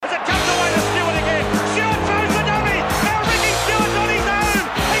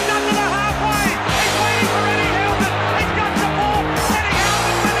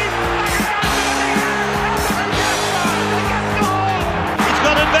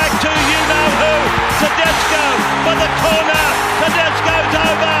for the corner. Tedesco's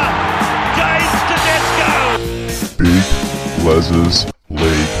over. James Tedesco. Big Les's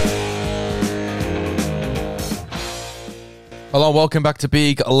League. Hello, welcome back to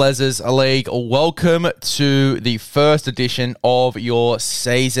Big Les's League. Welcome to the first edition of your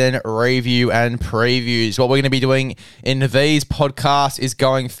season review and previews. What we're going to be doing in these podcasts is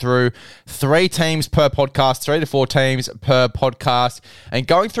going through 3 teams per podcast, 3 to 4 teams per podcast, and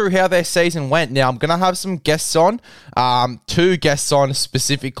going through how their season went. Now, I'm going to have some guests on, 2 guests on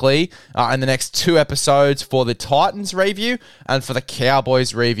specifically in the next 2 episodes for the Titans review and for the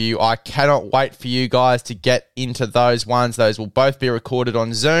Cowboys review. I cannot wait for you guys to get into those ones. Those will both be recorded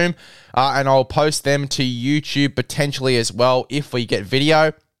on Zoom, and I'll post them to YouTube potentially as well if we get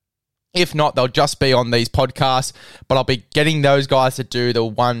video. If not, they'll just be on these podcasts, but I'll be getting those guys to do the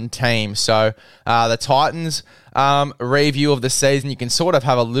one team. So the Titans review of the season, you can sort of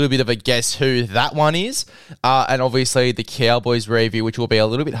have a little bit of a guess who that one is. And obviously the Cowboys review, which will be a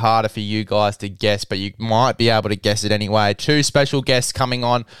little bit harder for you guys to guess, but you might be able to guess it anyway. 2 special guests coming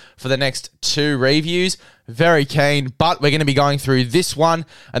on for the next 2 reviews. Very keen, but we're going to be going through this one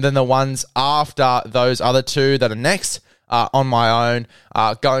and then the ones after those other 2 that are next. On my own,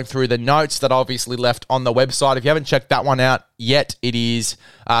 going through the notes that I obviously left on the website. If you haven't checked that one out yet, it is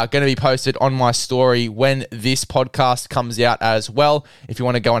going to be posted on my story when this podcast comes out as well. If you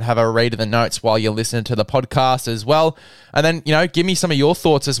want to go and have a read of the notes while you're listening to the podcast as well. And then, give me some of your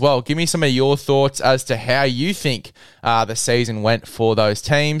thoughts as well. Give me some of your thoughts as to how you think the season went for those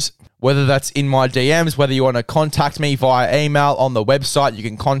teams. Whether that's in my DMs, whether you want to contact me via email on the website, you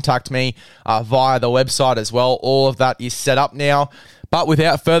can contact me via the website as well. All of that is set up now. But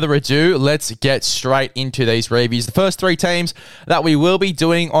without further ado, let's get straight into these reviews. The first 3 teams that we will be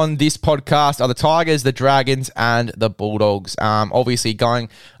doing on this podcast are the Tigers, the Dragons, and the Bulldogs. Obviously going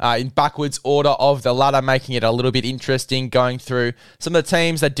in backwards order of the ladder, making it a little bit interesting, going through some of the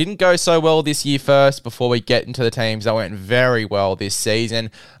teams that didn't go so well this year first before we get into the teams that went very well this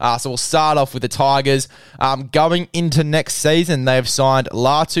season. So we'll start off with the Tigers. Going into next season, they've signed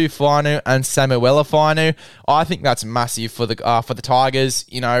Latu Fainu and Samuela Fainu. I think that's massive for the Tigers.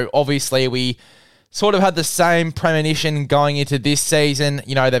 Obviously we sort of had the same premonition going into this season.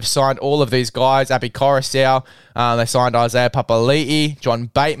 They've signed all of these guys, Abby Coruscant, they signed Isaiah Papali'i, John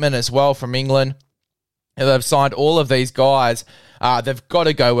Bateman as well from England. And they've signed all of these guys. They've got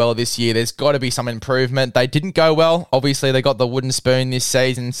to go well this year. There's got to be some improvement. They didn't go well. Obviously, they got the wooden spoon this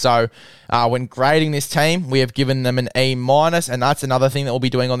season. So when grading this team, we have given them an A-, and that's another thing that we'll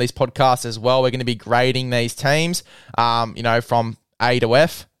be doing on these podcasts as well. We're going to be grading these teams, from A to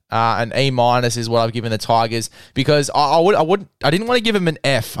F. An A- is what I've given the Tigers because I didn't want to give them an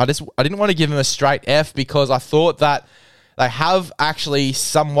F. I didn't want to give them a straight F because I thought that they have actually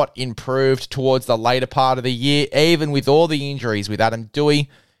somewhat improved towards the later part of the year, even with all the injuries, with Adam Dewey,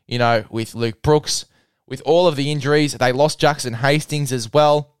 with Luke Brooks, with all of the injuries. They lost Jackson Hastings as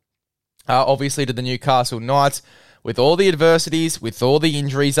well, obviously to the Newcastle Knights. With all the adversities, with all the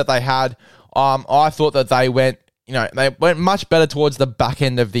injuries that they had, I thought that they went much better towards the back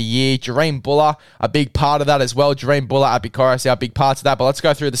end of the year. Jareen Buller, a big part of that as well. Jareen Buller, Abby Coruscant, big parts of that. But let's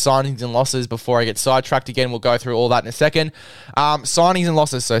go through the signings and losses before I get sidetracked again. We'll go through all that in a second. Signings and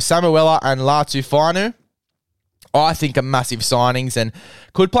losses. So Samuela and Latu Fainu, I think are massive signings and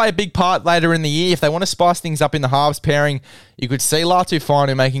could play a big part later in the year. If they want to spice things up in the halves pairing, you could see Latu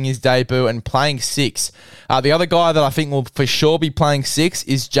Fainu making his debut and playing 6. The other guy that I think will for sure be playing 6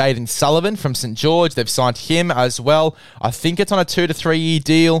 is Jaden Sullivan from St. George. They've signed him as well. I think it's on a 2 to 3 year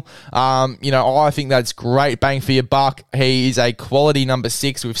deal. I think that's great bang for your buck. He is a quality number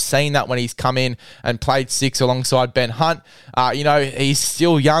 6. We've seen that when he's come in and played 6 alongside Ben Hunt. He's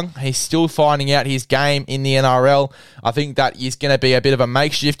still young. He's still finding out his game in the NRL. I think that is going to be a bit of a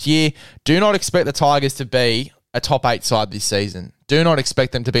makeshift year. Do not expect the Tigers to be a top 8 side this season. Do not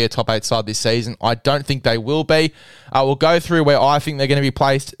expect them to be a top 8 side this season. I don't think they will be. We'll go through where I think they're going to be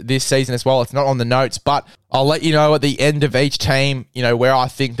placed this season as well. It's not on the notes, but I'll let you know at the end of each team, where I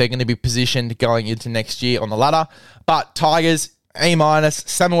think they're going to be positioned going into next year on the ladder. But Tigers, A-,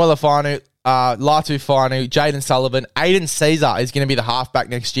 Samuela Fainu, Latu Fainu, Jaden Sullivan, Aiden Caesar is going to be the halfback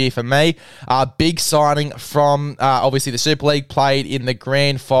next year for me. Big signing from, obviously, the Super League, played in the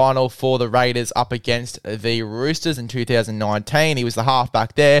grand final for the Raiders up against the Roosters in 2019. He was the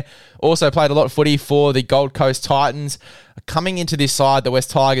halfback there. Also played a lot of footy for the Gold Coast Titans. Coming into this side, the West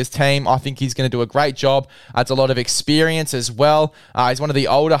Tigers team, I think he's going to do a great job. Adds a lot of experience as well. He's one of the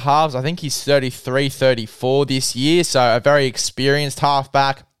older halves. I think he's 33, 34 this year, so a very experienced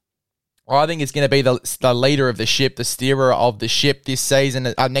halfback. I think is going to be the leader of the ship, the steerer of the ship this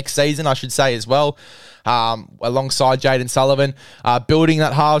season, next season, I should say, as well, alongside Jaden Sullivan. Building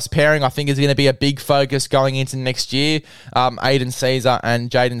that halves pairing, I think, is going to be a big focus going into next year. Aiden Caesar and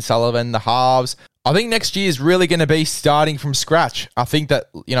Jaden Sullivan, the halves. I think next year is really going to be starting from scratch. I think that,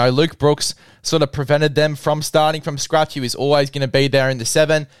 Luke Brooks sort of prevented them from starting from scratch. He was always going to be there in the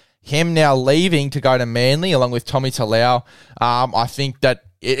 7. Him now leaving to go to Manly along with Tommy Talau, I think that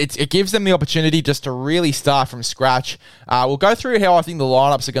it gives them the opportunity just to really start from scratch. We'll go through how I think the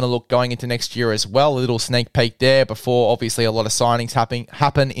lineups are going to look going into next year as well. A little sneak peek there before, obviously, a lot of signings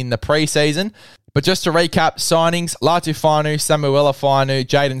happen in the preseason. But just to recap, signings, Latu Fainu, Samuela Fainu,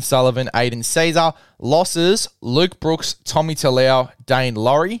 Jaden Sullivan, Aiden Caesar. Losses, Luke Brooks, Tommy Talau, Dane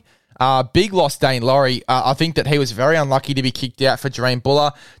Laurie. Big loss, Dane Laurie. I think that he was very unlucky to be kicked out for Jareen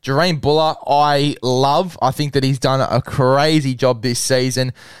Buller. Jareen Buller, I love. I think that he's done a crazy job this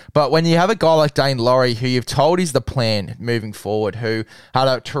season. But when you have a guy like Dane Laurie, who you've told is the plan moving forward, who had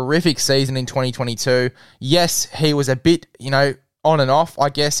a terrific season in 2022, yes, he was a bit, on and off, I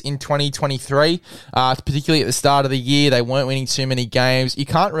guess, in 2023, particularly at the start of the year. They weren't winning too many games. You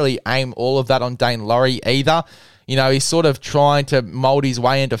can't really aim all of that on Dane Laurie either. He's sort of trying to mould his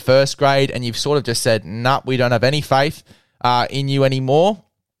way into first grade, and you've sort of just said, nah, we don't have any faith in you anymore.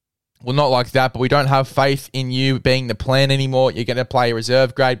 Well, not like that, but we don't have faith in you being the plan anymore. You're going to play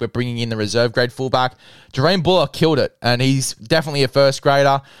reserve grade. We're bringing in the reserve grade fullback. Jareen Buller killed it, and he's definitely a first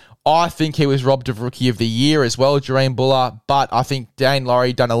grader. I think he was robbed of Rookie of the Year as well, Jareen Buller, but I think Dane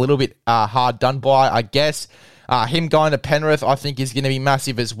Laurie done a little bit hard done by, I guess. Him going to Penrith, I think, is going to be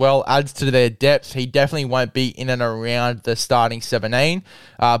massive as well. Adds to their depth. He definitely won't be in and around the starting 17,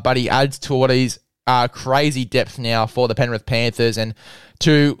 but he adds to what is crazy depth now for the Penrith Panthers, and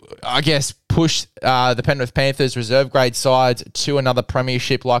to, I guess, push the Penrith Panthers reserve grade sides to another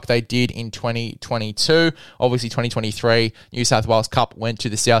premiership like they did in 2022. Obviously, 2023 New South Wales Cup went to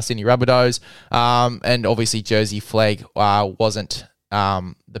the South Sydney Rabbitohs, and obviously Jersey Flag wasn't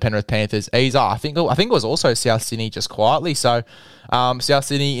the Penrith Panthers either. I think it was also South Sydney just quietly. So South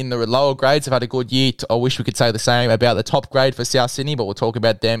Sydney in the lower grades have had a good year. I wish we could say the same about the top grade for South Sydney, but we'll talk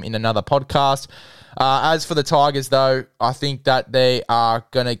about them in another podcast. As for the Tigers, though, I think that they are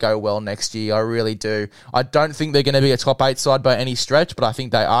going to go well next year. I really do. I don't think they're going to be a top 8 side by any stretch, but I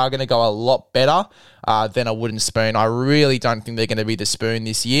think they are going to go a lot better than a wooden spoon. I really don't think they're going to be the spoon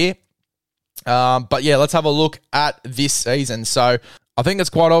this year. But yeah, let's have a look at this season. So I think it's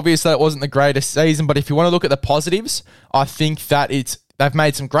quite obvious that it wasn't the greatest season, but if you want to look at the positives, I think that they've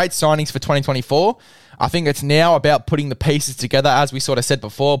made some great signings for 2024. I think it's now about putting the pieces together, as we sort of said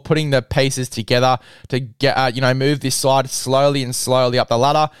before, putting the pieces together to get, move this side slowly up the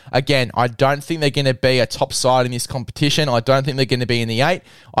ladder. Again, I don't think they're going to be a top side in this competition. I don't think they're going to be in the 8.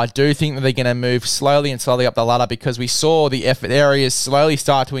 I do think that they're going to move slowly up the ladder, because we saw the effort areas slowly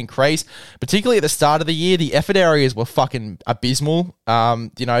start to increase, particularly at the start of the year. The effort areas were fucking abysmal.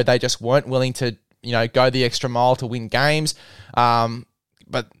 They just weren't willing to, go the extra mile to win games.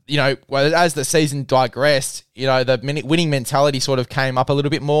 But, as the season digressed, the winning mentality sort of came up a little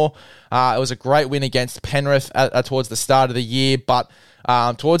bit more. It was a great win against Penrith towards the start of the year, but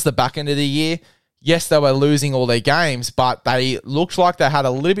towards the back end of the year, yes, they were losing all their games, but they looked like they had a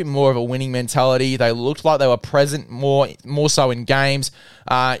little bit more of a winning mentality. They looked like they were present more so in games.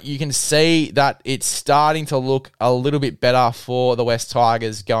 You can see that it's starting to look a little bit better for the West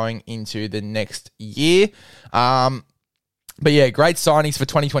Tigers going into the next year. But yeah, great signings for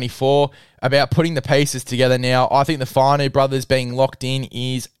 2024, about putting the pieces together now. I think the Fainu brothers being locked in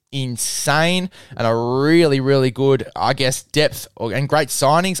is insane, and a really, really good, I guess, depth and great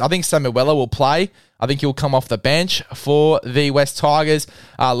signings. I think Samuela will play. I think he'll come off the bench for the West Tigers.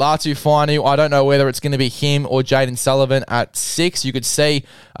 Latu Fainu, I don't know whether it's going to be him or Jaden Sullivan at 6. You could see,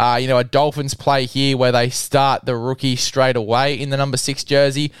 a Dolphins play here where they start the rookie straight away in the number 6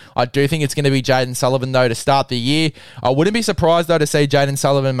 jersey. I do think it's going to be Jaden Sullivan, though, to start the year. I wouldn't be surprised, though, to see Jaden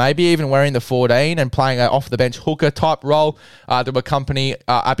Sullivan maybe even wearing the 14 and playing an off-the-bench hooker-type role to accompany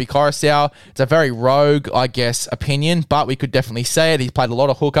Api Coruscant. It's a very rogue, I guess, opinion, but we could definitely say it. He's played a lot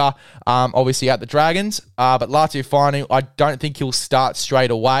of hooker, obviously, at the Dragons. But Latu Fainu, I don't think he'll start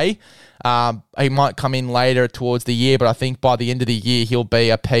straight away. He might come in later towards the year, but I think by the end of the year, he'll be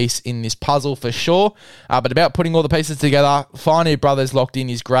a piece in this puzzle for sure. But about putting all the pieces together, Fainu brothers locked in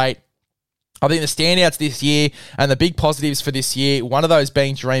is great. I think the standouts this year and the big positives for this year, one of those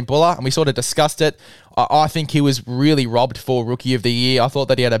being Jareen Buller, and we sort of discussed it. I think he was really robbed for Rookie of the Year. I thought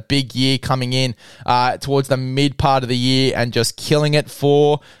that he had a big year coming in towards the mid part of the year and just killing it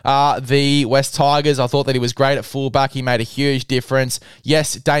for the West Tigers. I thought that he was great at fullback. He made a huge difference.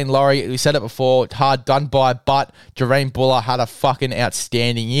 Yes, Dane Laurie, we said it before, hard done by, but Jareen Buller had a fucking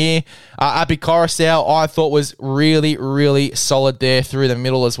outstanding year. Abby Coruscant, I thought was really, really solid there through the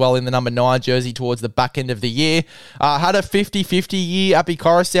middle as well in the number 9 jersey towards the back end of the year. Had a 50-50 year, Abby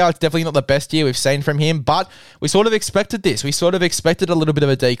Coruscant. It's definitely not the best year we've seen from him, but we sort of expected this. We sort of expected a little bit of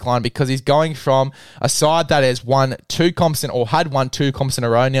a decline because he's going from a side that has won 2 comps or had won 2 comps in a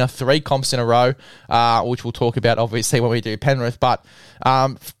row now, 3 comps in a row, which we'll talk about obviously when we do Penrith, but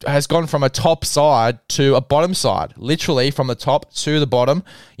has gone from a top side to a bottom side, literally from the top to the bottom.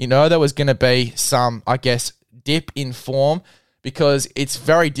 You know, there was going to be some, I guess, dip in form, because it's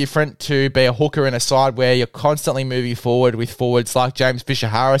very different to be a hooker in a side where you're constantly moving forward with forwards like James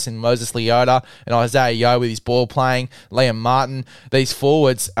Fisher-Harris and Moses Leota and Isaiah Yeo with his ball playing, Liam Martin. These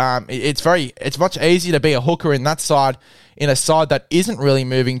forwards, it's much easier to be a hooker in that side, in a side that isn't really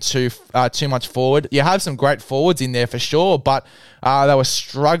moving too much forward. You have some great forwards in there for sure, but they were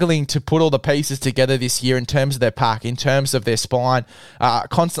struggling to put all the pieces together this year in terms of their pack, in terms of their spine.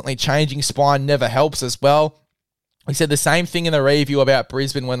 Constantly changing spine never helps as well. We said the same thing in the review about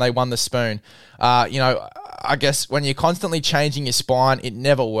Brisbane when they won the Spoon. I guess when you're constantly changing your spine, it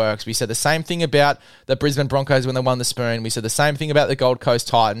never works. We said the same thing about the Brisbane Broncos when they won the Spoon. We said the same thing about the Gold Coast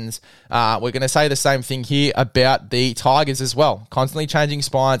Titans. We're going to say the same thing here about the Tigers as well. Constantly changing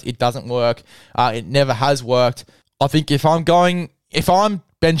spines, it doesn't work. It never has worked. I think if I'm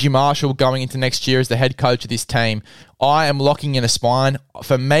Benji Marshall going into next year as the head coach of this team, I am locking in a spine.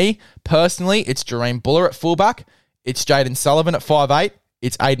 For me, personally, it's Jareen Buller at fullback. It's Jaden Sullivan at 5'8".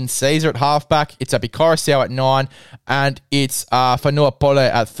 It's Aiden Caesar at halfback. It's Abby Coruscant at 9. And it's Fanua Pole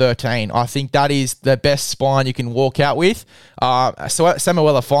at 13. I think that is the best spine you can walk out with.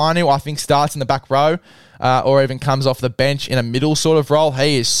 Samuel Afinu, I think, starts in the back row or even comes off the bench in a middle sort of role.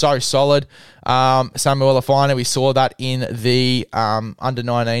 He is so solid. Samuel Afinu, we saw that in the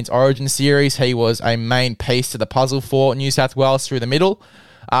Under-19s Origin Series. He was a main piece to the puzzle for New South Wales through the middle.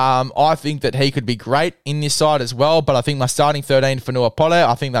 I think that he could be great in this side as well, but I think my starting 13 for Nuapole,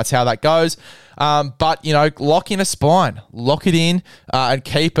 I think that's how that goes. But, lock in a spine. Lock it in and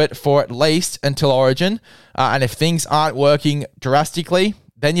keep it for at least until Origin. And if things aren't working drastically,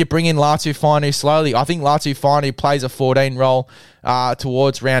 then you bring in Latu Fainu slowly. I think Latu Fainu plays a 14 role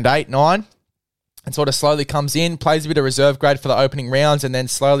towards round 8, 9. And sort of slowly comes in, plays a bit of reserve grade for the opening rounds, and then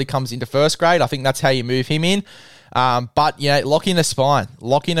slowly comes into first grade. I think that's how you move him in. But lock in a spine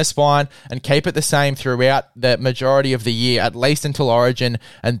and keep it the same throughout the majority of the year, at least until Origin,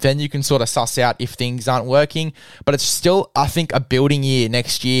 and then you can sort of suss out if things aren't working. But it's still, I think, a building year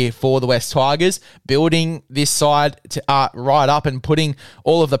next year for the West Tigers, building this side to, right up and putting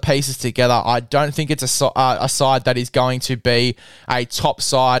all of the pieces together. I don't think it's a side that is going to be a top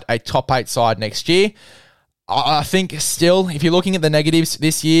side, a top 8 side next year. I think still, if you're looking at the negatives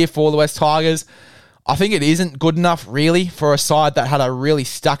this year for the West Tigers, I think it isn't good enough, really, for a side that had a really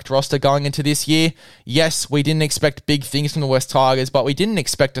stacked roster going into this year. Yes, we didn't expect big things from the West Tigers, but we didn't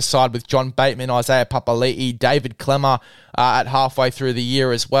expect a side with John Bateman, Isaiah Papali'i, David Clemmer at halfway through the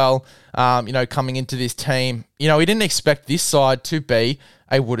year as well, coming into this team. We didn't expect this side to be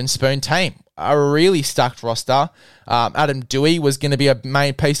a wooden spoon team. A really stacked roster. Adam Dewey was going to be a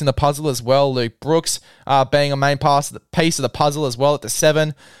main piece in the puzzle as well. Luke Brooks being a main piece of the puzzle as well at the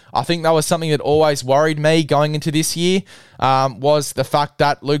 7. I think that was something that always worried me going into this year, was the fact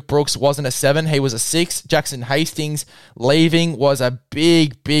that Luke Brooks wasn't a 7, he was a 6. Jackson Hastings leaving was a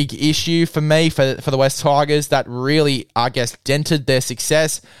big, big issue for me, for the West Tigers, that really, I guess, dented their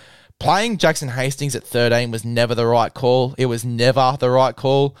success. Playing Jackson Hastings at 13 was never the right call. It was never the right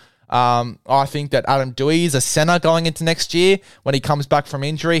call. I think that Adam Dewey is a centre going into next year. When he comes back from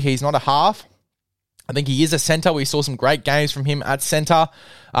injury, he's not a half. I think he is a centre. We saw some great games from him at centre.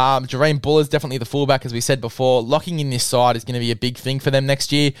 Jareen Buller is definitely the fullback, as we said before. Locking in this side is going to be a big thing for them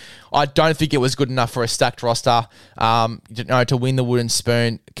next year. I don't think it was good enough for a stacked roster to win the wooden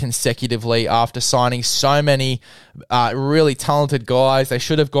spoon consecutively after signing so many really talented guys. They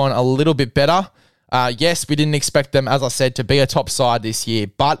should have gone a little bit better. Yes, we didn't expect them, as I said, to be a top side this year,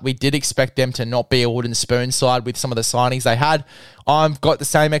 but we did expect them to not be a wooden spoon side with some of the signings they had. I've got the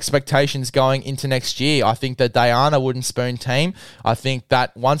same expectations going into next year. I think that they aren't a wooden spoon team. I think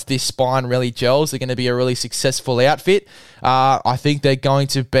that once this spine really gels, they're going to be a really successful outfit. I think they're going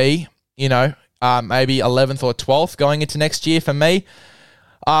to be, maybe 11th or 12th going into next year for me.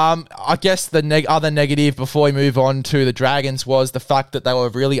 I guess the other negative before we move on to the Dragons was the fact that they were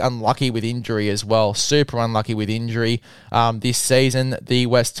really unlucky with injury as well. Super unlucky with injury this season. The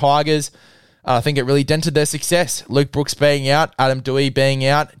West Tigers, I think it really dented their success. Luke Brooks being out, Adam Dewey being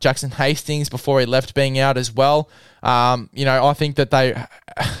out, Jackson Hastings before he left being out as well. I think that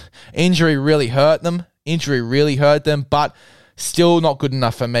injury really hurt them. But still not good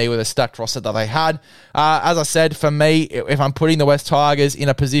enough for me with a stacked roster that they had. As I said, for me, if I'm putting the West Tigers in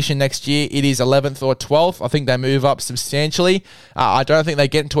a position next year, it is 11th or 12th. I think they move up substantially. I don't think they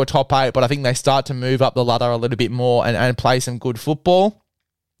get into a top 8, but I think they start to move up the ladder a little bit more and play some good football.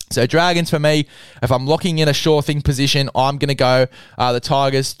 So Dragons for me, if I'm locking in a sure thing position, I'm going to go the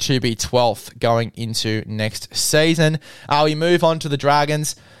Tigers to be 12th going into next season. We move on to the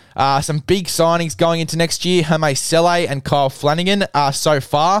Dragons. Some big signings going into next year. Hame Sele and Kyle Flanagan so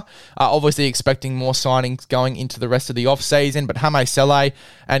far. Obviously expecting more signings going into the rest of the off-season, but Hame Sele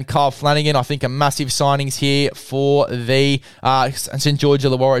and Kyle Flanagan, I think, are massive signings here for the St. George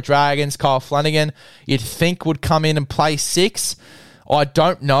Illawarra Dragons. Kyle Flanagan, you'd think would come in and play 6. I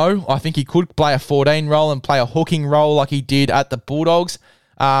don't know. I think he could play a 14 role and play a hooking role like he did at the Bulldogs.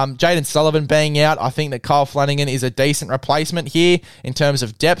 Jaden Sullivan being out, I think that Kyle Flanagan is a decent replacement here in terms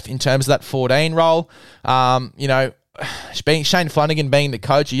of depth, in terms of that 14 role. Shane Flanagan being the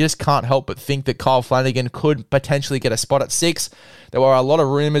coach, you just can't help but think that Kyle Flanagan could potentially get a spot at 6. There were a lot of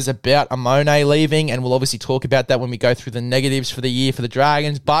rumours about Amone leaving, and we'll obviously talk about that when we go through the negatives for the year for the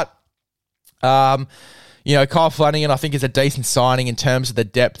Dragons, but Kyle Flanagan, I think, is a decent signing in terms of the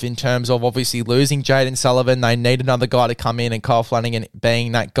depth, in terms of obviously losing Jaden Sullivan. They need another guy to come in, and Kyle Flanagan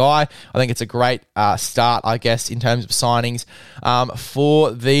being that guy, I think it's a great start, I guess, in terms of signings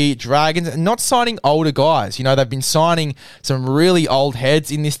for the Dragons. And not signing older guys. They've been signing some really old heads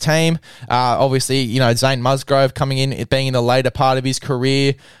in this team. Obviously, Zane Musgrove coming in, being in the later part of his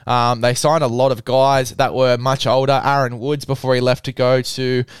career. They signed a lot of guys that were much older. Aaron Woods before he left to go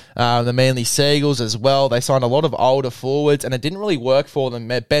to the Manly Seagulls as well. They signed a lot of older forwards, and it didn't really work for them.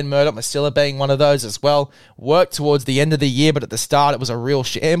 Ben Murdoch-Masila being one of those as well. Worked towards the end of the year, but at the start, it was a real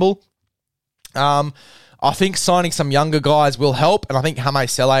shamble. I think signing some younger guys will help, and I think Hame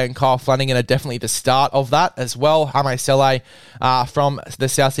Sele and Kyle Flanagan are definitely the start of that as well. Hame Sele from the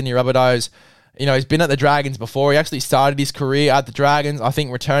South Sydney Rabbitohs. He's been at the Dragons before. He actually started his career at the Dragons. I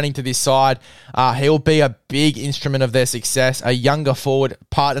think returning to this side, he'll be a big instrument of their success. A younger forward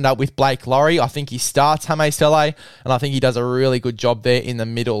partnered up with Blake Laurie. I think he starts Hame Sele, and I think he does a really good job there in the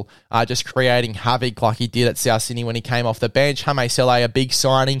middle, just creating havoc like he did at South Sydney when he came off the bench. Hame Sele, a big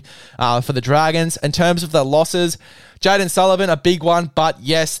signing for the Dragons. In terms of the losses, Jaden Sullivan, a big one, but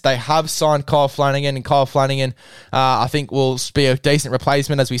yes, they have signed Kyle Flanagan, and Kyle Flanagan, I think, will be a decent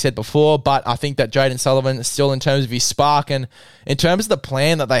replacement, as we said before, but I think that Jaden Sullivan is still, in terms of his spark, and in terms of the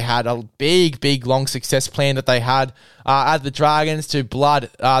plan that they had, a big, long success plan that they had at the Dragons to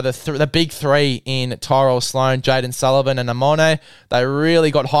blood the big 3 in Tyrell Sloan, Jaden Sullivan, and Amone. They really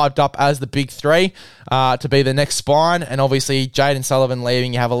got hyped up as the big 3 to be the next spine, and obviously Jaden Sullivan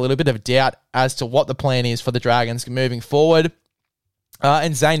leaving, you have a little bit of doubt as to what the plan is for the Dragons moving forward.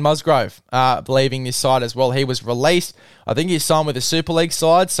 And Zane Musgrove leaving this side as well. He was released. I think he signed with the Super League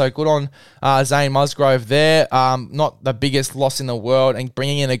side, so good on Zane Musgrove there. Not the biggest loss in the world, and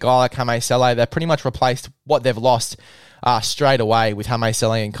bringing in a guy like Hame Sele, they pretty much replaced what they've lost straight away with Hame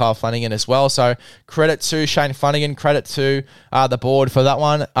Sele and Kyle Flanagan as well. So credit to Shane Flanagan, credit to the board for that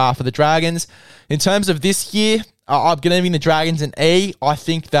one for the Dragons. In terms of this year, I'm giving the Dragons an E. I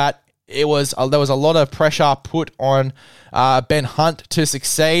think that there was a lot of pressure put on Ben Hunt to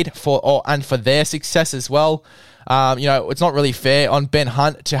succeed and for their success as well. It's not really fair on Ben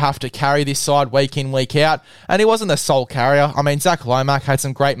Hunt to have to carry this side week in, week out, and he wasn't the sole carrier. I mean, Zach Lomax had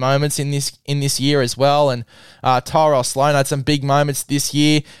some great moments in this year as well, and Tyrell Sloan had some big moments this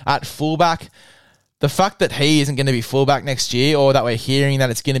year at fullback. The fact that he isn't going to be fullback next year, or that we're hearing that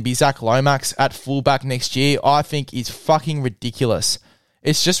it's going to be Zach Lomax at fullback next year, I think is fucking ridiculous.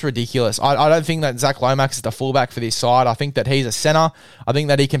 It's just ridiculous. I don't think that Zach Lomax is the fullback for this side. I think that he's a centre. I think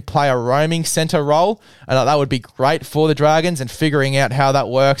that he can play a roaming centre role, and that would be great for the Dragons, and figuring out how that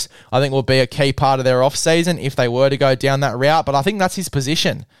works, I think, will be a key part of their off-season if they were to go down that route. But I think that's his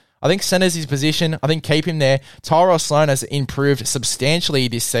position. I think centre's his position. I think keep him there. Tyrell Sloan has improved substantially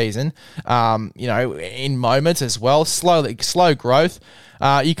this season, in moments as well. Slow growth.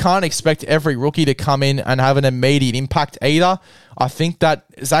 You can't expect every rookie to come in and have an immediate impact either. I think that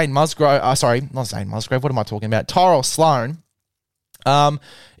Tyrell Sloan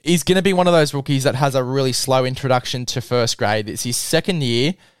is going to be one of those rookies that has a really slow introduction to first grade. It's his second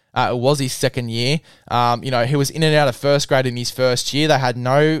year. It was his second year. He was in and out of first grade in his first year. They had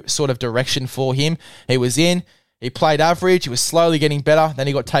no sort of direction for him. He was in. He played average. He was slowly getting better. Then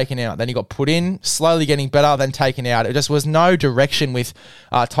he got taken out. Then he got put in, slowly getting better, then taken out. It just was no direction with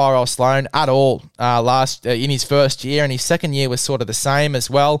Tyrell Sloan at all in his first year. And his second year was sort of the same as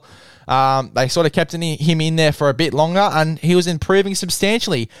well. They sort of kept him in there for a bit longer, and he was improving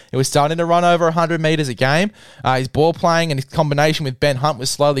substantially. He was starting to run over 100 metres a game. His ball playing and his combination with Ben Hunt was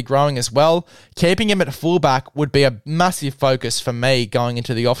slowly growing as well. Keeping him at fullback would be a massive focus for me going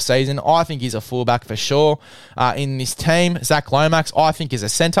into the off-season. I think he's a fullback for sure in this team. Zach Lomax, I think, is a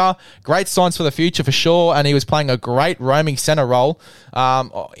centre. Great signs for the future for sure, and he was playing a great roaming centre role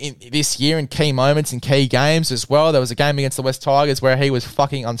this year in key moments, in key games as well. There was a game against the West Tigers where he was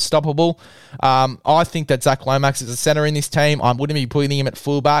fucking unstoppable. I think that Zach Lomax is a centre in this team. I wouldn't be putting him at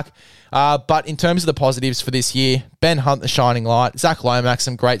fullback. But in terms of the positives for this year, Ben Hunt, the shining light, Zach Lomax,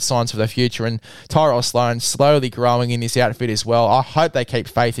 some great signs for the future, and Tyrell Sloan slowly growing in this outfit as well. I hope they keep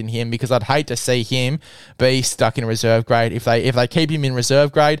faith in him, because I'd hate to see him be stuck in reserve grade. If they keep him in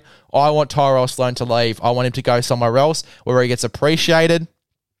reserve grade, I want Tyrell Sloan to leave. I want him to go somewhere else where he gets appreciated.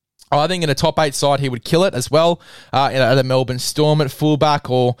 I think in a top 8 side, he would kill it as well. At a Melbourne Storm at fullback,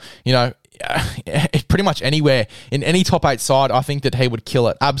 or, pretty much anywhere. In any top 8 side, I think that he would kill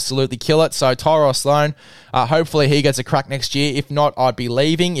it. Absolutely kill it. So Tyrell Sloan, hopefully he gets a crack next year. If not, I'd be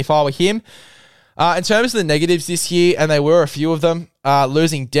leaving if I were him. In terms of the negatives this year, and there were a few of them,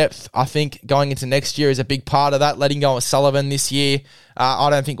 losing depth, I think, going into next year is a big part of that. Letting go of Sullivan this year, I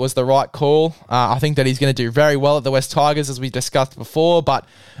don't think was the right call. I think that he's going to do very well at the West Tigers, as we discussed before, but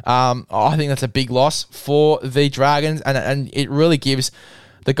I think that's a big loss for the Dragons, and it really gives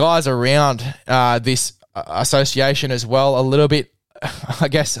the guys around this association as well a little bit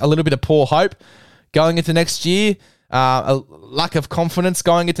of poor hope going into next year. A lack of confidence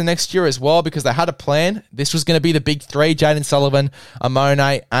going into next year as well, because they had a plan. This was going to be the big three: Jaden Sullivan,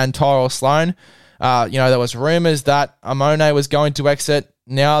 Amone, and Tyrell Sloan. There was rumours that Amone was going to exit.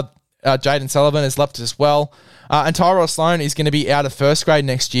 Now Jaden Sullivan has left as well. And Tyrell Sloan is going to be out of first grade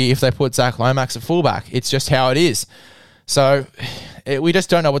next year if they put Zach Lomax at fullback. It's just how it is. So we just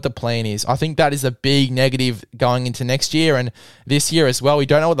don't know what the plan is. I think that is a big negative going into next year and this year as well. We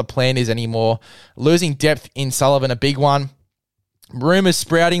don't know what the plan is anymore. Losing depth in Sullivan, a big one. Rumours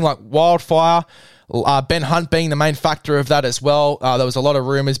sprouting like wildfire. Ben Hunt being the main factor of that as well. There was a lot of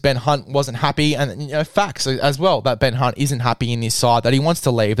rumours Ben Hunt wasn't happy, and facts as well that Ben Hunt isn't happy in this side, that he wants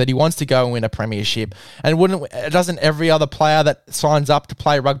to leave, that he wants to go and win a premiership. And doesn't every other player that signs up to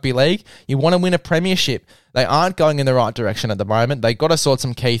play rugby league, you want to win a premiership? They aren't going in the right direction at the moment. They've got to sort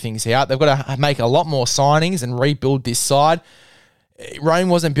some key things out. They've got to make a lot more signings and rebuild this side. Rome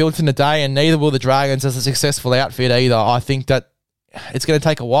wasn't built in a day, and neither will the Dragons as a successful outfit either. I think that it's going to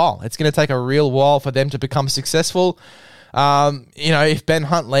take a while. It's going to take a real while for them to become successful. If Ben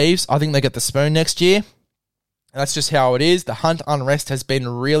Hunt leaves, I think they get the spoon next year. That's just how it is. The Hunt unrest has been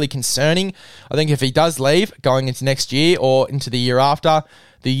really concerning. I think if he does leave going into next year or into the year after,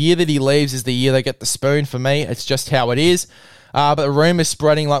 the year that he leaves is the year they get the spoon for me. It's just how it is. But the rumours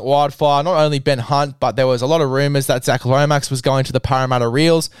spreading like wildfire. Not only Ben Hunt, but there was a lot of rumours that Zach Lomax was going to the Parramatta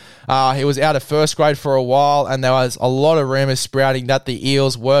Eels. He was out of first grade for a while, and there was a lot of rumours sprouting that the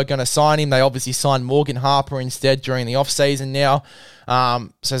Eels were going to sign him. They obviously signed Morgan Harper instead during the off-season now.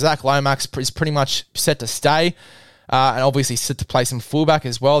 So Zach Lomax is pretty much set to stay. And obviously set to play some fullback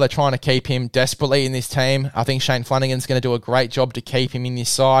as well. They're trying to keep him desperately in this team. I think Shane Flanagan's going to do a great job to keep him in this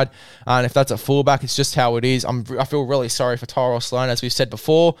side. And if that's a fullback, it's just how it is. I feel really sorry for Tyrell Sloan, as we've said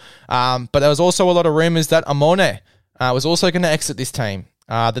before. But there was also a lot of rumours that Amone was also going to exit this team.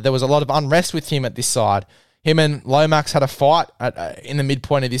 That there was a lot of unrest with him at this side. Him and Lomax had a fight in the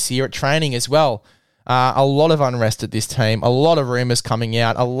midpoint of this year at training as well. A lot of unrest at this team, a lot of rumours coming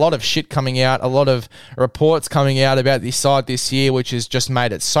out, a lot of shit coming out, a lot of reports coming out about this side this year, which has just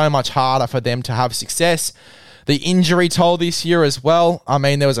made it so much harder for them to have success. The injury toll this year as well. I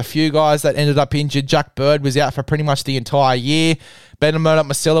mean, there was a few guys that ended up injured. Jack Bird was out for pretty much the entire year. Ben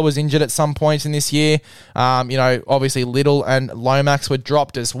Murdoch-Masila was injured at some point in this year. Obviously Little and Lomax were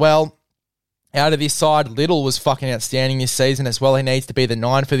dropped as well. Out of this side, Little was fucking outstanding this season as well. He needs to be the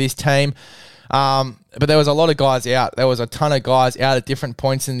 9 for this team. But there was a lot of guys out. There was a ton of guys out at different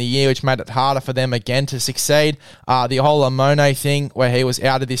points in the year, which made it harder for them again to succeed. The whole Amone thing, where he was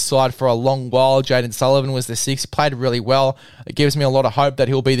out of this side for a long while. Jaden Sullivan was the 6, played really well. It gives me a lot of hope that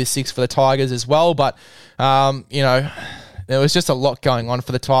he'll be the 6 for the Tigers as well. But there was just a lot going on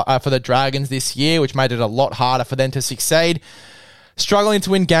for the Dragons this year, which made it a lot harder for them to succeed. struggling to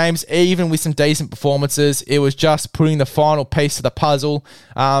win games, even with some decent performances. It was just putting the final piece to the puzzle.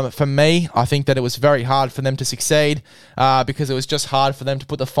 For me, I think that it was very hard for them to succeed because it was just hard for them to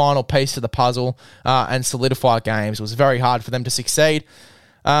put the final piece to the puzzle and solidify games. It was very hard for them to succeed.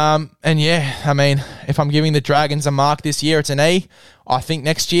 And yeah, I mean, if I'm giving the Dragons a mark this year, it's an E. I think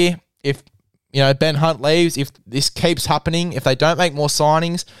next year, if Ben Hunt leaves, if this keeps happening, if they don't make more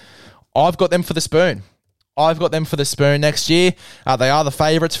signings, I've got them for the spoon. I've got them for the spoon next year. They are the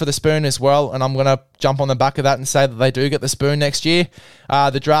favourites for the spoon as well, and I'm going to jump on the back of that and say that they do get the spoon next year.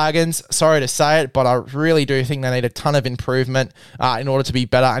 The Dragons, sorry to say it, but I really do think they need a ton of improvement in order to be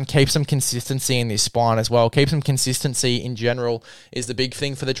better and keep some consistency in this spine as well. Keep some consistency in general is the big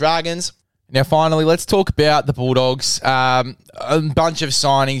thing for the Dragons. Now, finally, let's talk about the Bulldogs. A bunch of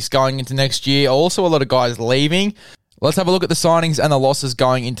signings going into next year. Also, a lot of guys leaving. Let's have a look at the signings and the losses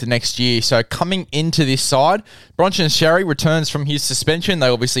going into next year. So coming into this side, Bronson Xerri returns from his suspension. They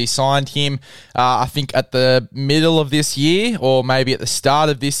obviously signed him, I think, at the middle of this year or maybe at the start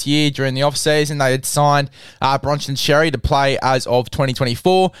of this year during the off-season. They had signed Bronson Xerri to play as of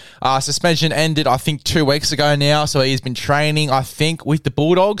 2024. Suspension ended, I think, 2 weeks ago now. So he's been training, I think, with the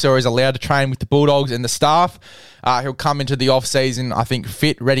Bulldogs or is allowed to train with the Bulldogs and the staff. He'll come into the off-season, I think,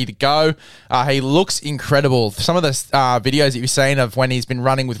 fit, ready to go. He looks incredible. Some of the videos that you've seen of when he's been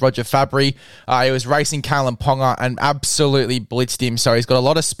running with Roger Fabry, he was racing Kalen Ponga and absolutely blitzed him. So he's got a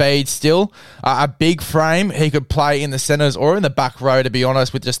lot of speed still. A big frame. He could play in the centres or in the back row, to be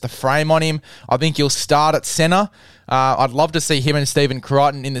honest, with just the frame on him. I think he'll start at centre. I'd love to see him and Stephen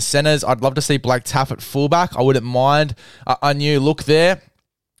Crichton in the centres. I'd love to see Blake Taff at fullback. I wouldn't mind a new look there.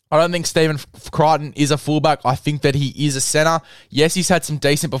 I don't think Stephen Crichton is a fullback. I think that he is a centre. Yes, he's had some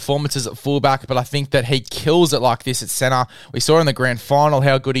decent performances at fullback, but I think that he kills it like this at centre. We saw in the grand final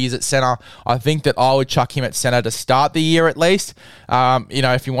how good he is at centre. I think that I would chuck him at centre to start the year at least.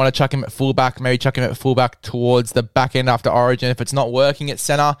 If you want to chuck him at fullback, maybe chuck him at fullback towards the back end after Origin if it's not working at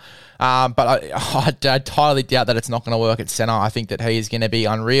centre. But I entirely doubt that it's not going to work at centre. I think that he is going to be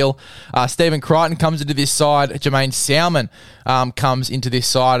unreal. Stephen Crichton comes into this side. Jermaine Salmon comes into this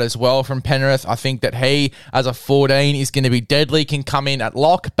side as well from Penrith. I think that he, as a 14, is going to be deadly. Can come in at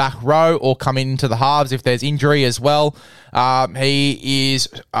lock, back row, or come into the halves if there's injury as well. He is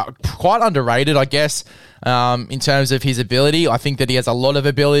quite underrated, I guess. In terms of his ability, I think that he has a lot of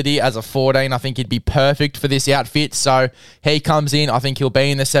ability as a 14. I think he'd be perfect for this outfit. So he comes in. I think he'll be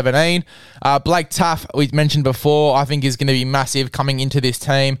in the 17. Blake Taff, we mentioned before, I think is going to be massive coming into this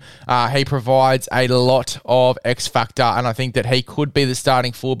team. He provides a lot of X factor, and I think that he could be the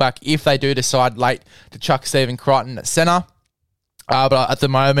starting fullback if they do decide late to chuck Stephen Crichton at centre. But at the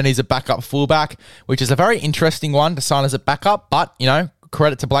moment, he's a backup fullback, which is a very interesting one to sign as a backup. But,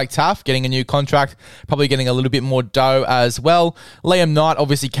 credit to Blake Taff, getting a new contract, probably getting a little bit more dough as well. Liam Knight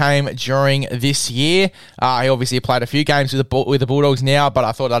obviously came during this year. He obviously played a few games with the Bulldogs now, but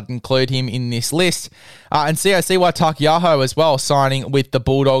I thought I'd include him in this list. And COCY Takiaho as well, signing with the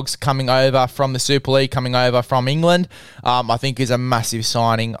Bulldogs, coming over from the Super League, coming over from England. I think is a massive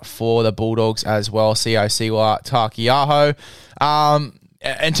signing for the Bulldogs as well, COCY Takiaho.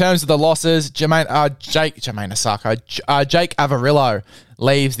 In terms of the losses, Jake Averillo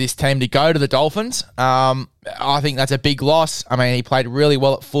leaves this team to go to the Dolphins. I think that's a big loss. I mean, he played really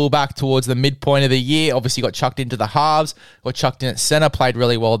well at fullback towards the midpoint of the year. Obviously got chucked into the halves, got chucked in at centre, played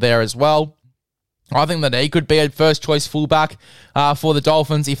really well there as well. I think that he could be a first-choice fullback for the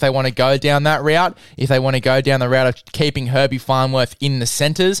Dolphins if they want to go down that route. If they want to go down the route of keeping Herbie Farnworth in the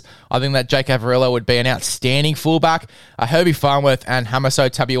centres, I think that Jake Averillo would be an outstanding fullback. Herbie Farnworth and Hamaso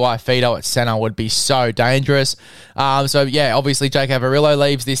Tabuai-Fidow at centre would be so dangerous. Obviously Jake Averillo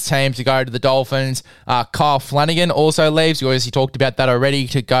leaves this team to go to the Dolphins. Kyle Flanagan also leaves. We obviously talked about that already,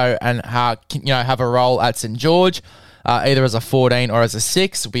 to go and have a role at St. George. Either as a 14 or as a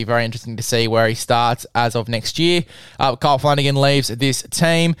 6. It'll be very interesting to see where he starts as of next year. Kyle Flanagan leaves this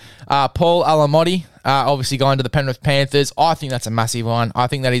team. Paul Alamotti, obviously going to the Penrith Panthers. I think that's a massive one. I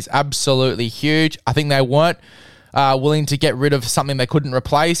think that is absolutely huge. I think they weren't willing to get rid of something they couldn't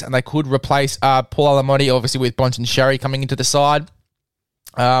replace, and they could replace Paul Alamotti, obviously, with Bronson Xerri coming into the side.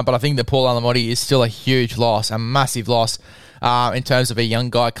 But I think that Paul Alamotti is still a huge loss, a massive loss. In terms of a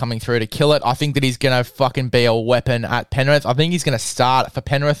young guy coming through to kill it. I think that he's going to fucking be a weapon at Penrith. I think he's going to start for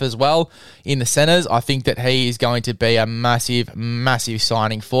Penrith as well in the centres. I think that he is going to be a massive, massive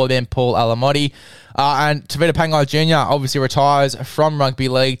signing for them, Paul Alamotti. And Tavita Pangai Jr. obviously retires from rugby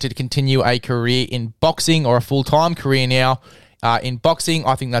league to continue a career in boxing, or a full-time career now in boxing.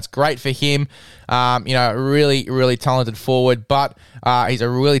 I think that's great for him. Really, really talented forward, but he's a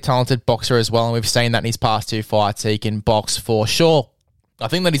really talented boxer as well, and we've seen that in his past 2 fights. He can box for sure. I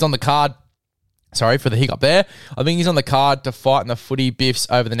think that he's on the card. Sorry for the hiccup there. I think he's on the card to fight in the footy biffs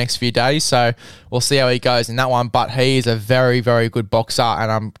over the next few days, so we'll see how he goes in that one. But he is a very, very good boxer,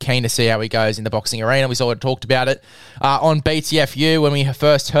 and I'm keen to see how he goes in the boxing arena. We sort of talked about it on BTFU when we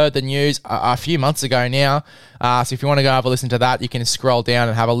first heard the news a few months ago now. So if you want to go have a listen to that, you can scroll down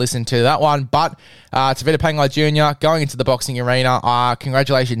and have a listen to that one. But Tevita Pangai Jr. going into the boxing arena,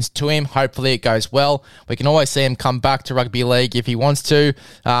 congratulations to him. Hopefully it goes well. We can always see him come back to rugby league if he wants to.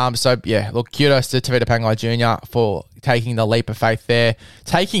 Kudos to Tevita Pangai Jr. for taking the leap of faith there,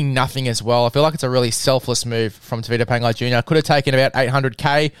 taking nothing as well. I feel like it's a really selfless move from Tevita Pangai Jr. Could have taken about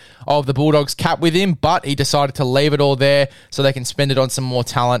 800k of the Bulldogs cap with him, but he decided to leave it all there so they can spend it on some more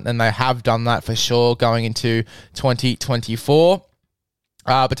talent, and they have done that for sure going into 2024.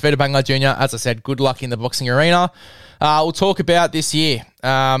 But Tevita Pangai Jr., as I said, good luck in the boxing arena. We'll talk about this year.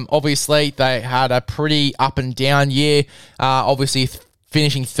 Obviously, they had a pretty up and down year.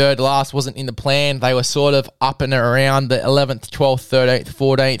 Finishing third last wasn't in the plan. They were sort of up and around the 11th, 12th, 13th,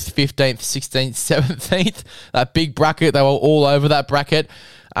 14th, 15th, 16th, 17th. That big bracket, they were all over that bracket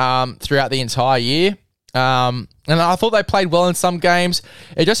throughout the entire year. And I thought they played well in some games.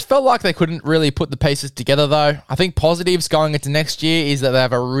 It just felt like they couldn't really put the pieces together, though. I think positives going into next year is that they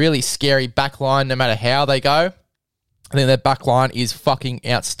have a really scary back line no matter how they go. I think their back line is fucking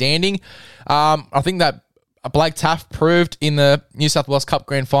outstanding. I think that Blake Taft proved in the New South Wales Cup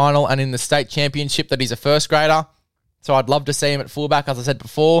Grand Final and in the state championship that he's a first grader. So I'd love to see him at fullback, as I said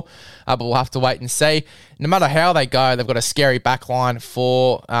before, but we'll have to wait and see. No matter how they go, they've got a scary back line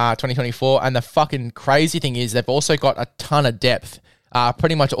for 2024. And the fucking crazy thing is they've also got a ton of depth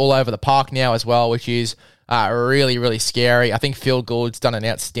pretty much all over the park now as well, which is really, really scary. I think Phil Gould's done an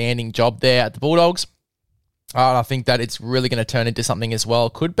outstanding job there at the Bulldogs. I think that it's really going to turn into something as well.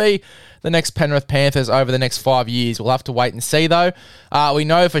 Could be the next Penrith Panthers over the next 5 years. We'll have to wait and see, though. We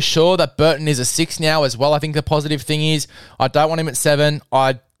know for sure that Burton is a 6 now as well. I think the positive thing is I don't want him at 7.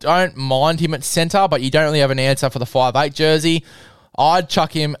 I don't mind him at centre, but you don't really have an answer for the 5'8 jersey. I'd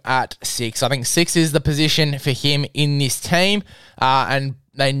chuck him at 6. I think 6 is the position for him in this team, and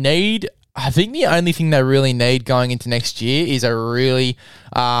they need... I think the only thing they really need going into next year is a really,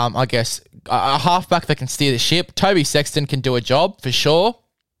 a halfback that can steer the ship. Toby Sexton can do a job for sure.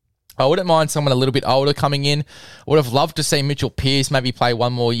 I wouldn't mind someone a little bit older coming in. Would have loved to see Mitchell Pearce maybe play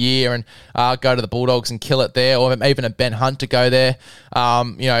one more year and go to the Bulldogs and kill it there, or even a Ben Hunt to go there,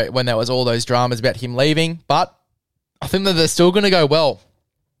 when there was all those dramas about him leaving. But I think that they're still going to go well.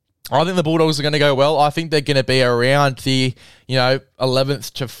 I think the Bulldogs are going to go well. I think they're going to be around the,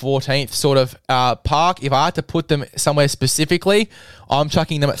 11th to 14th sort of park. If I had to put them somewhere specifically, I'm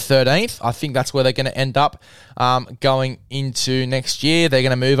chucking them at 13th. I think that's where they're going to end up going into next year. They're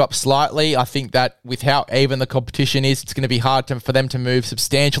going to move up slightly. I think that with how even the competition is, it's going to be hard for them to move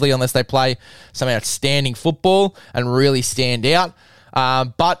substantially unless they play some outstanding football and really stand out.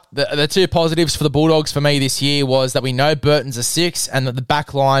 But the two positives for the Bulldogs for me this year was that we know Burton's a 6 and that the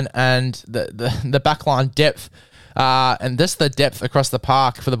backline and the backline depth and just the depth across the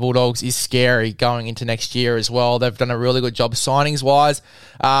park for the Bulldogs is scary going into next year as well. They've done a really good job signings-wise.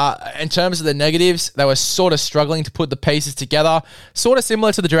 In terms of the negatives, they were sort of struggling to put the pieces together, sort of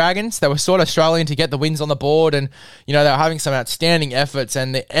similar to the Dragons. They were sort of struggling to get the wins on the board, and they were having some outstanding efforts,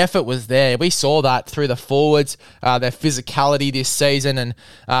 and the effort was there. We saw that through the forwards, their physicality this season, and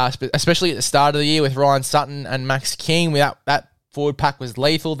especially at the start of the year with Ryan Sutton and Max King. That forward pack was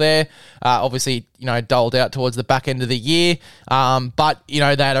lethal there. Obviously, dulled out towards the back end of the year. But they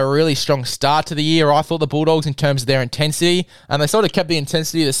had a really strong start to the year, I thought, the Bulldogs, in terms of their intensity. And they sort of kept the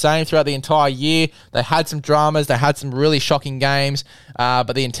intensity the same throughout the entire year. They had some dramas. They had some really shocking games.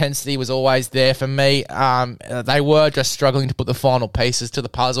 But the intensity was always there for me. They were just struggling to put the final pieces to the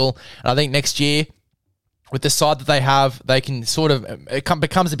puzzle. And I think next year, with the side that they have, they can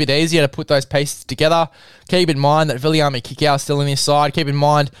becomes a bit easier to put those pieces together. Keep in mind that Viliami Kikau is still in this side. Keep in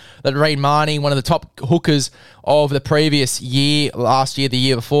mind that Reid Marnie, one of the top hookers of the previous year, last year, the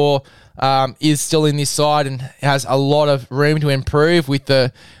year before, is still in this side and has a lot of room to improve with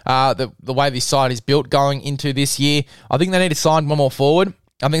the way this side is built going into this year. I think they need to sign one more forward.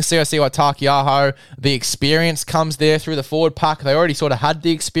 I think Siosiwa Takiaho, the experience comes there through the forward pack. They already sort of had the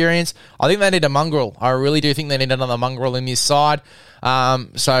experience. I think they need a mongrel. I really do think they need another mongrel in this side.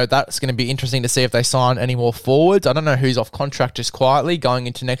 So that's going to be interesting to see if they sign any more forwards. I don't know who's off contract just quietly going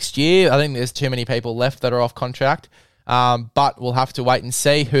into next year. I think there's too many people left that are off contract. But we'll have to wait and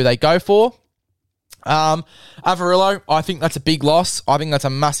see who they go for. Avarillo, I think that's a big loss. I think that's a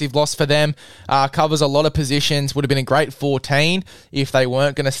massive loss for them. Covers a lot of positions. Would have been a great 14 if they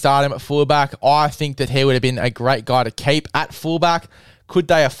weren't going to start him at fullback. I think that he would have been a great guy to keep at fullback. Could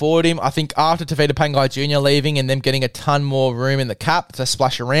they afford him? I think after Tavita Pangai Jr. leaving and them getting a ton more room in the cap to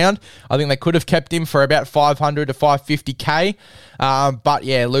splash around, I think they could have kept him for about 500 to 550k. But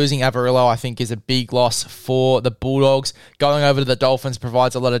yeah, losing Avarillo, I think, is a big loss for the Bulldogs. Going over to the Dolphins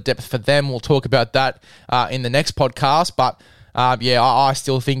provides a lot of depth for them. We'll talk about that in the next podcast. But yeah, I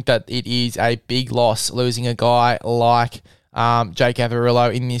still think that it is a big loss losing a guy like Jake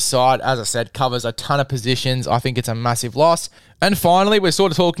Avarillo in this side. As I said, covers a ton of positions. I think it's a massive loss. And finally, we're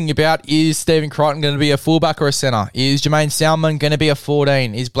sort of talking about, is Stephen Crichton going to be a fullback or a centre? Is Jermaine Salmon going to be a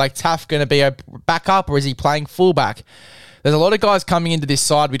 14? Is Blake Taaffe going to be a backup, or is he playing fullback? There's a lot of guys coming into this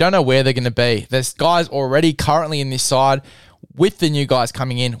side. We don't know where they're going to be. There's guys already currently in this side with the new guys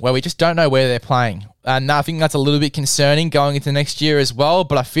coming in where we just don't know where they're playing. And I think that's a little bit concerning going into next year as well.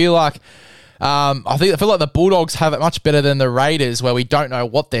 But I feel like I feel like the Bulldogs have it much better than the Raiders, where we don't know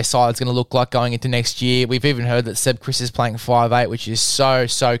what their side's going to look like going into next year. We've even heard that Seb Chris is playing 5'8", which is so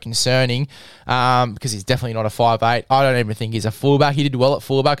concerning because he's definitely not a 5'8". I don't even think he's a fullback. He did well at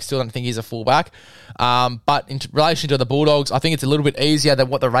fullback. Still don't think he's a fullback. But in relation to the Bulldogs, I think it's a little bit easier than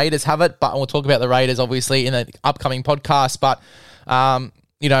what the Raiders have it. But we'll talk about the Raiders, obviously, in the upcoming podcast. But,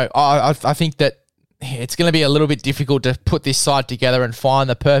 I think that it's going to be a little bit difficult to put this side together and find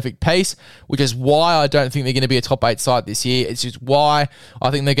the perfect piece, which is why I don't think they're going to be a top 8 side this year. It's just why I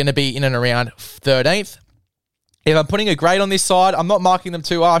think they're going to be in and around 13th. If I'm putting a grade on this side, I'm not marking them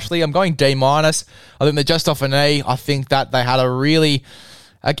too harshly. I'm going D-. I think they're just off an E. I think that they had a really...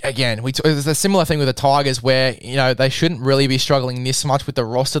 Again, it's a similar thing with the Tigers where, they shouldn't really be struggling this much with the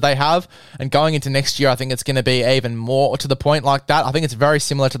roster they have. And going into next year, I think it's going to be even more to the point like that. I think it's very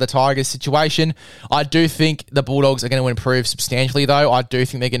similar to the Tigers situation. I do think the Bulldogs are going to improve substantially, though. I do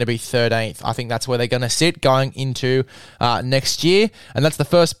think they're going to be 13th. I think that's where they're going to sit going into next year. And that's the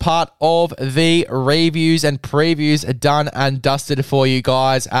first part of the reviews and previews done and dusted for you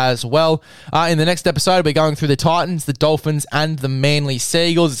guys as well. In the next episode, we're going through the Titans, the Dolphins, and the Manly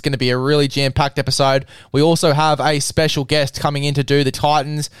Sea. It's going to be a really jam-packed episode. We also have a special guest coming in to do the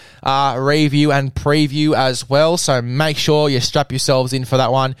Titans review and preview as well, so make sure you strap yourselves in for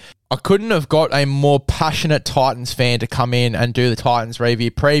that one. I couldn't have got a more passionate Titans fan to come in and do the Titans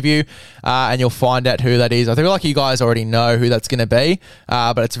review preview, and you'll find out who that is. I feel like you guys already know who that's going to be,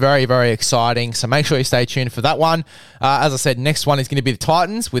 but it's very, very exciting, so make sure you stay tuned for that one. As I said, next one is going to be the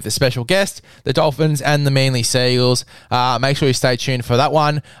Titans with a special guest, the Dolphins and the Manly Seagulls. Make sure you stay tuned for that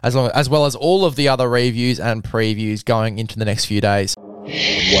one, as well as all of the other reviews and previews going into the next few days.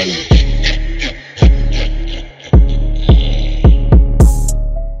 One.